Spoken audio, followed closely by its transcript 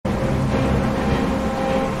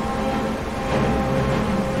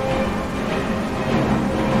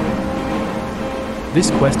This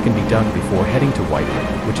quest can be done before heading to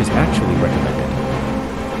Whiterun, which is actually recommended.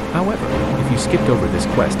 However, if you skipped over this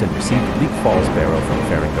quest and received Bleak Falls Barrow from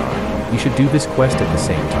Farengar, you should do this quest at the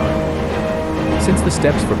same time. Since the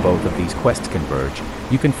steps for both of these quests converge,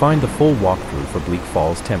 you can find the full walkthrough for Bleak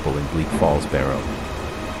Falls Temple in Bleak Falls Barrow.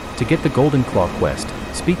 To get the Golden Claw quest,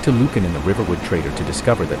 speak to Lucan in the Riverwood Trader to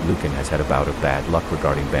discover that Lucan has had a bout of bad luck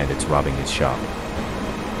regarding bandits robbing his shop.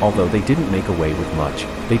 Although they didn't make away with much,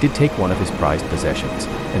 they did take one of his prized possessions,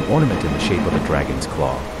 an ornament in the shape of a dragon's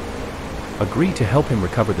claw. Agree to help him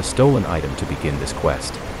recover the stolen item to begin this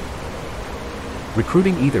quest.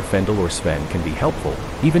 Recruiting either Fendel or Sven can be helpful,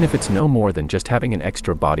 even if it's no more than just having an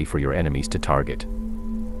extra body for your enemies to target.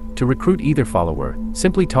 To recruit either follower,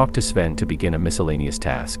 simply talk to Sven to begin a miscellaneous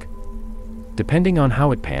task. Depending on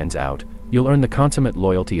how it pans out, you'll earn the consummate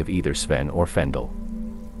loyalty of either Sven or Fendel.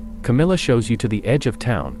 Camilla shows you to the edge of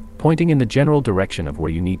town, pointing in the general direction of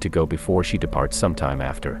where you need to go before she departs sometime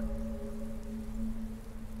after.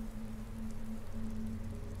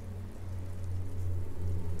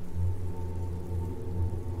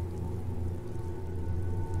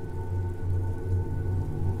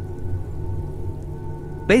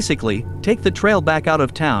 Basically, take the trail back out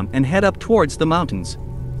of town and head up towards the mountains.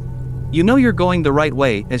 You know you're going the right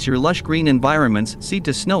way as your lush green environments cede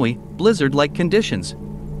to snowy, blizzard-like conditions.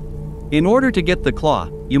 In order to get the claw,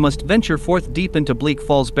 you must venture forth deep into Bleak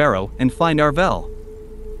Falls Barrow and find Arvel.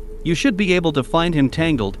 You should be able to find him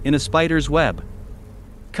tangled in a spider's web.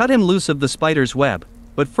 Cut him loose of the spider's web,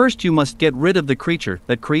 but first you must get rid of the creature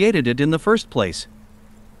that created it in the first place.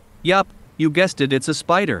 Yup, you guessed it, it's a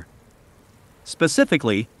spider.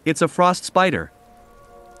 Specifically, it's a frost spider.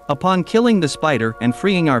 Upon killing the spider and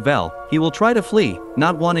freeing Arvel, he will try to flee,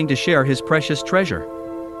 not wanting to share his precious treasure.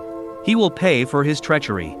 He will pay for his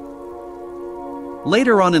treachery.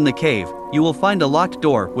 Later on in the cave, you will find a locked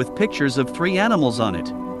door with pictures of 3 animals on it.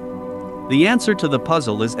 The answer to the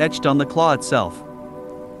puzzle is etched on the claw itself.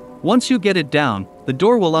 Once you get it down, the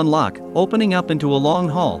door will unlock, opening up into a long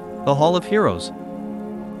hall, the Hall of Heroes.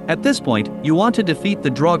 At this point, you want to defeat the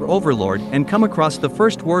Drog Overlord and come across the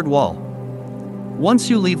first word wall.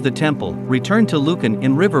 Once you leave the temple, return to Lucan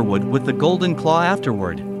in Riverwood with the Golden Claw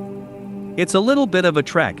afterward. It's a little bit of a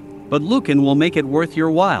trek, but Lucan will make it worth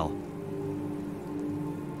your while.